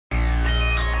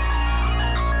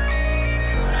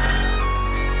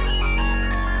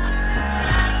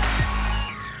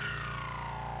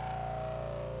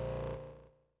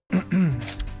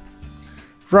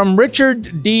From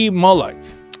Richard D. Mullock.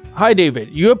 Hi, David.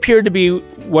 You appear to be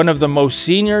one of the most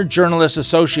senior journalists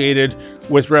associated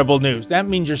with Rebel News. That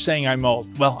means you're saying I'm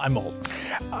old. Well, I'm old.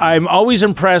 I'm always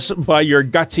impressed by your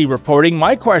gutsy reporting.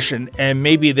 My question, and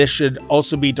maybe this should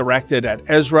also be directed at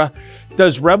Ezra,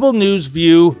 does Rebel News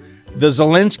view the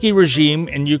Zelensky regime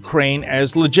in Ukraine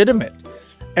as legitimate?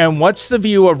 And what's the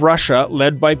view of Russia,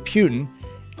 led by Putin,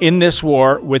 in this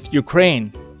war with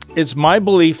Ukraine? It's my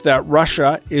belief that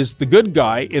Russia is the good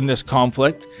guy in this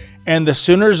conflict, and the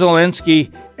sooner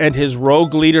Zelensky and his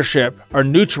rogue leadership are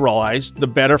neutralized, the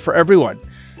better for everyone.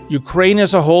 Ukraine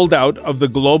is a holdout of the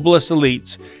globalist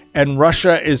elites, and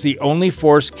Russia is the only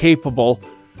force capable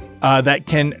that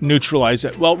can neutralize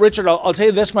it. Well, Richard, I'll tell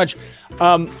you this much.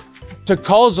 To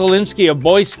call Zelensky a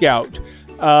Boy Scout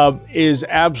is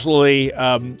absolutely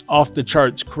off the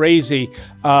charts crazy.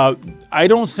 I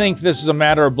don't think this is a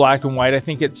matter of black and white. I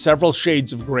think it's several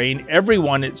shades of gray.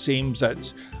 Everyone, it seems,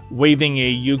 that's waving a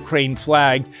Ukraine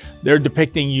flag, they're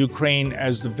depicting Ukraine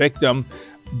as the victim.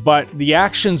 But the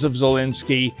actions of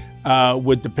Zelensky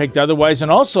would depict otherwise. And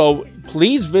also,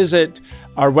 please visit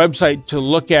our website to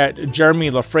look at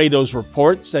Jeremy Lafredo's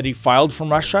reports that he filed from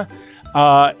Russia.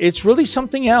 It's really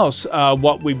something else,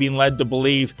 what we've been led to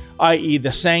believe, i.e.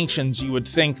 the sanctions. You would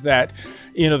think that,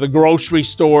 you know, the grocery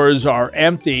stores are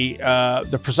empty.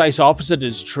 The precise opposite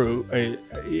is true,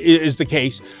 is the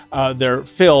case. They're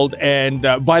filled. And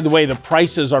by the way, the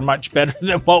prices are much better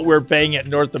than what we're paying at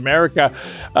North America.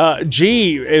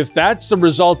 Gee, if that's the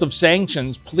result of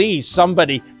sanctions, please,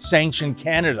 somebody sanction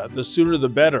Canada. The sooner the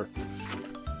better.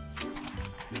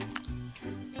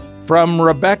 From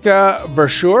Rebecca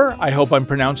Verschure, I hope I'm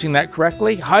pronouncing that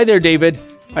correctly. Hi there, David.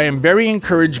 I am very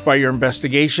encouraged by your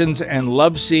investigations and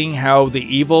love seeing how the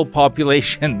evil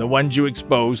population, the ones you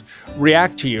expose,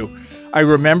 react to you. I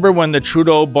remember when the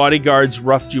Trudeau bodyguards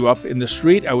roughed you up in the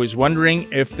street. I was wondering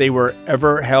if they were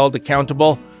ever held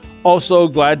accountable. Also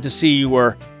glad to see you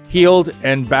were healed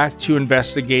and back to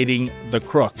investigating the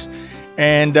crooks.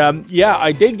 And yeah,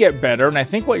 I did get better. And I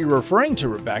think what you're referring to,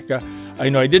 Rebecca, I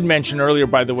know I did mention earlier,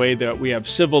 by the way, that we have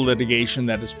civil litigation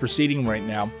that is proceeding right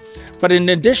now. But in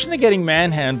addition to getting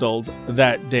manhandled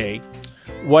that day,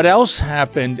 what else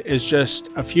happened is just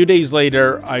a few days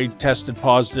later, I tested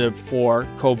positive for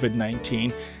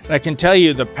COVID-19. And I can tell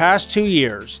you the past 2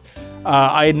 years,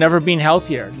 I had never been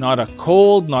healthier. Not a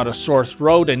cold, not a sore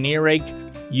throat, an earache,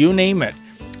 you name it.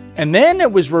 And then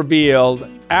it was revealed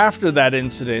after that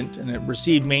incident, and it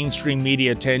received mainstream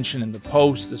media attention in the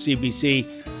Post, the CBC,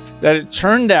 that it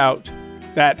turned out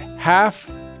that half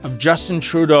of Justin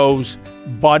Trudeau's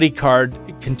bodyguard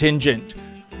contingent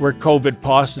were COVID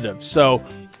positive. So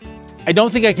I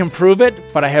don't think I can prove it,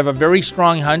 but I have a very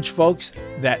strong hunch, folks,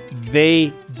 that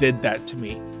they did that to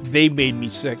me. They made me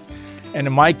sick. And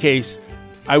in my case,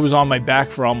 I was on my back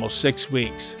for almost 6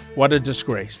 weeks. What a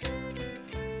disgrace.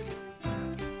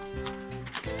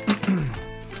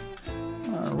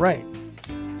 All right.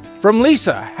 From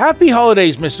Lisa, happy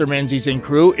holidays, Mr. Menzies and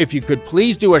crew. If you could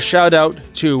please do a shout out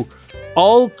to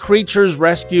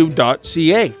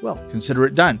allcreaturesrescue.ca. Well, consider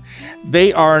it done.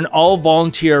 They are an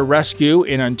all-volunteer rescue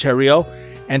in Ontario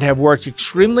and have worked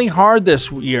extremely hard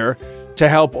this year to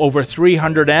help over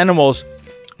 300 animals.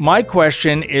 My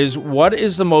question is, what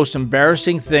is the most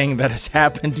embarrassing thing that has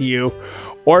happened to you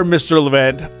or Mr.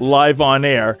 Levent live on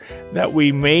air that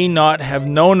we may not have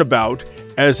known about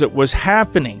as it was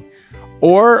happening?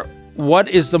 Or what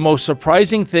is the most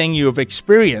surprising thing you have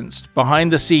experienced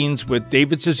behind the scenes with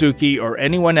David Suzuki or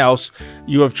anyone else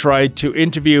you have tried to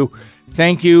interview?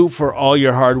 Thank you for all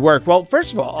your hard work. Well,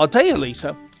 first of all, I'll tell you,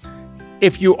 Lisa,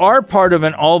 if you are part of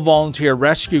an all-volunteer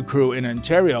rescue crew in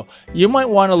Ontario, you might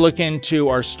want to look into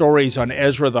our stories on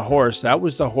Ezra the horse. That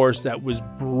was the horse that was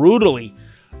brutally,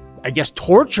 I guess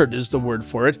tortured is the word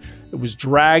for it. It was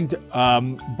dragged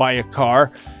by a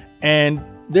car, and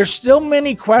there's still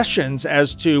many questions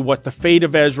as to what the fate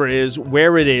of Ezra is,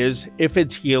 where it is, if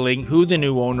it's healing, who the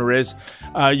new owner is.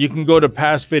 You can go to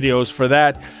past videos for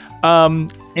that.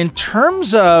 In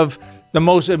terms of the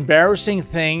most embarrassing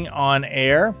thing on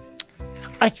air,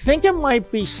 I think it might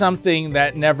be something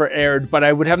that never aired, but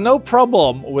I would have no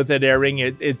problem with it airing.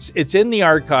 It's in the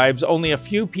archives. Only a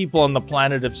few people on the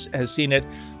planet has seen it.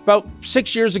 About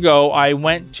 6 years ago, I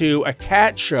went to a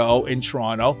cat show in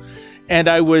Toronto, and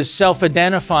I was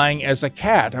self-identifying as a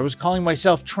cat. I was calling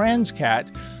myself Trans Cat.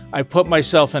 I put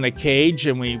myself in a cage,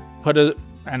 and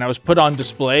I was put on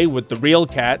display with the real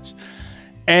cats.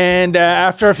 And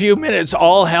after a few minutes,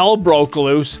 all hell broke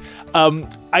loose.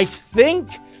 I think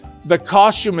the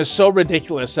costume is so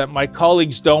ridiculous that my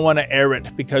colleagues don't want to air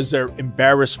it because they're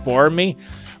embarrassed for me.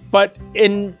 But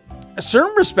in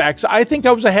certain respects, I think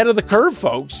I was ahead of the curve,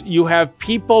 folks. You have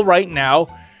people right now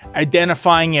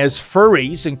identifying as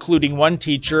furries, including one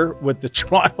teacher with the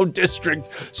Toronto District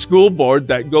School Board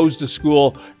that goes to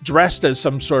school dressed as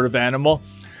some sort of animal.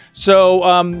 So,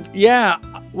 yeah,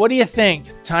 what do you think?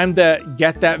 Time to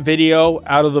get that video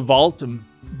out of the vault and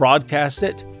broadcast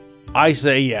it? I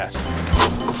say yes.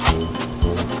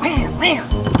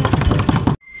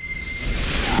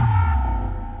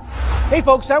 Hey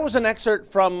folks, that was an excerpt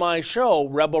from my show,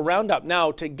 Rebel Roundup.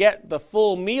 Now, to get the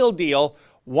full meal deal,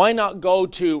 why not go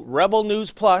to Rebel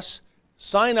News Plus,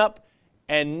 sign up,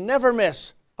 and never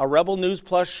miss a Rebel News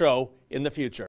Plus show in the future.